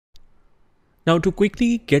Now to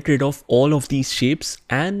quickly get rid of all of these shapes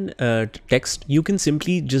and text, you can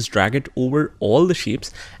simply just drag it over all the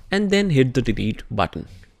shapes and then hit the delete button.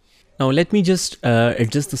 Now let me just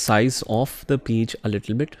adjust the size of the page a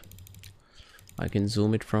little bit. I can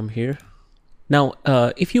zoom it from here. Now,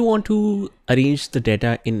 if you want to arrange the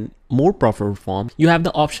data in more proper form, you have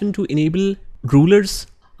the option to enable rulers.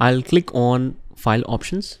 I'll click on file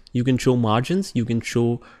options. You can show margins, you can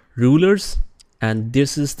show rulers, and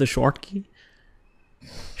this is the short key,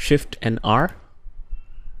 Shift and R.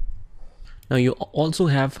 Now you also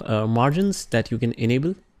have margins that you can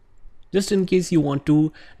enable just in case you want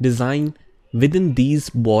to design within these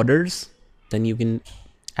borders, then you can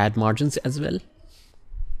add margins as well.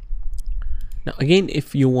 Now again,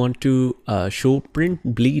 if you want to show print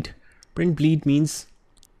bleed means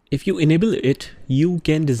if you enable it, you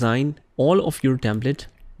can design all of your template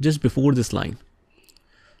just before this line,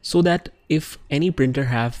 so that if any printer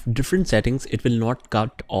have different settings, it will not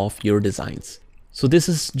cut off your designs. So this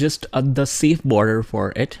is just the safe border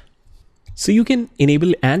for it. So you can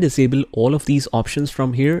enable and disable all of these options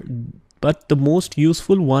from here, but the most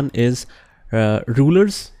useful one is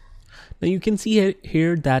rulers. Now you can see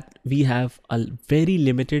here that we have a very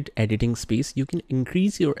limited editing space. You can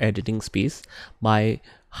increase your editing space by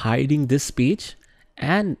hiding this page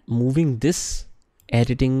and moving this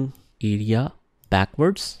editing area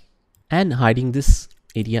backwards, and hiding this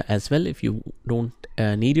area as well if you don't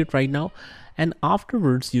need it right now. And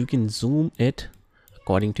afterwards you can zoom it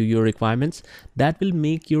according to your requirements. That will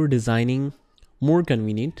make your designing more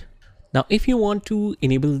convenient. Now if you want to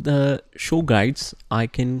enable the show guides, I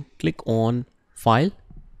can click on file,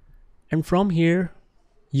 and from here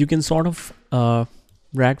you can sort of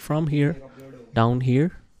drag from here down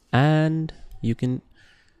here, and you can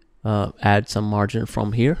add some margin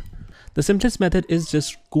from here. The simplest method is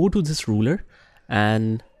just go to this ruler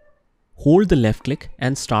and hold the left click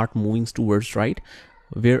and start moving towards right.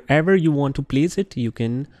 Wherever you want to place it, you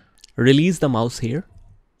can release the mouse here.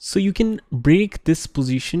 So you can break this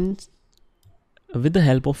position with the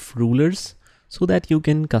help of rulers so that you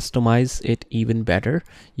can customize it even better.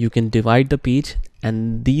 You can divide the page,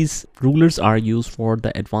 and these rulers are used for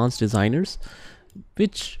the advanced designers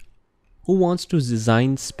who wants to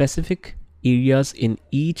design specific areas in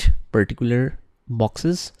each particular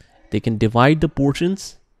boxes. They can divide the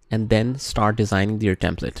portions and then start designing their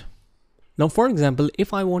template. Now for example,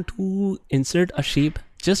 if I want to insert a shape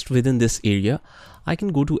just within this area, I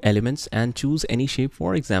can go to elements and choose any shape.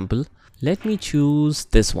 For example, let me choose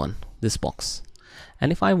this one, this box.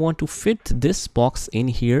 And if I want to fit this box in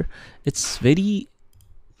here, it's very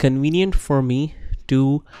convenient for me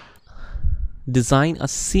to design a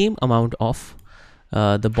same amount of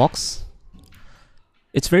the box.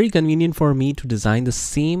 It's very convenient for me to design the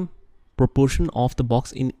same proportion of the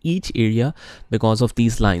box in each area because of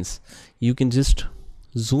these lines. You can just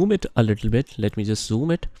zoom it a little bit. Let me just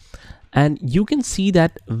zoom it, and you can see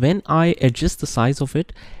that when I adjust the size of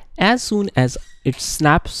it, as soon as it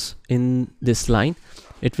snaps in this line,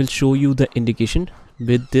 it will show you the indication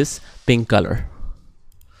with this pink color,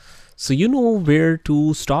 so you know where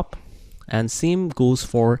to stop. And same goes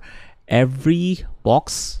for every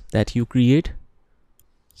box that you create.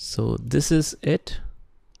 So this is it.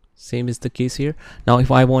 Same is the case here. Now if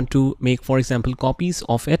I want to make, for example, copies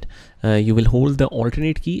of it, you will hold the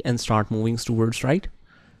alternate key and start moving towards right,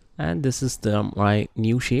 and this is my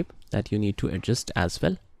new shape that you need to adjust as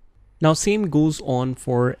well. Now same goes on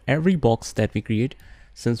for every box that we create.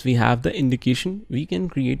 Since we have the indication, we can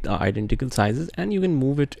create the identical sizes, and you can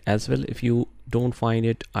move it as well if you don't find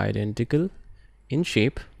it identical in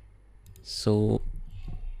shape. So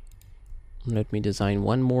let me design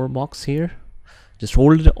one more box here. Just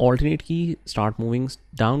hold the alternate key, start moving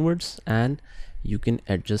downwards, and you can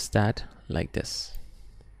adjust that like this.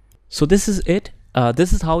 So this is it.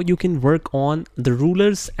 This is how you can work on the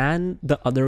rulers and the other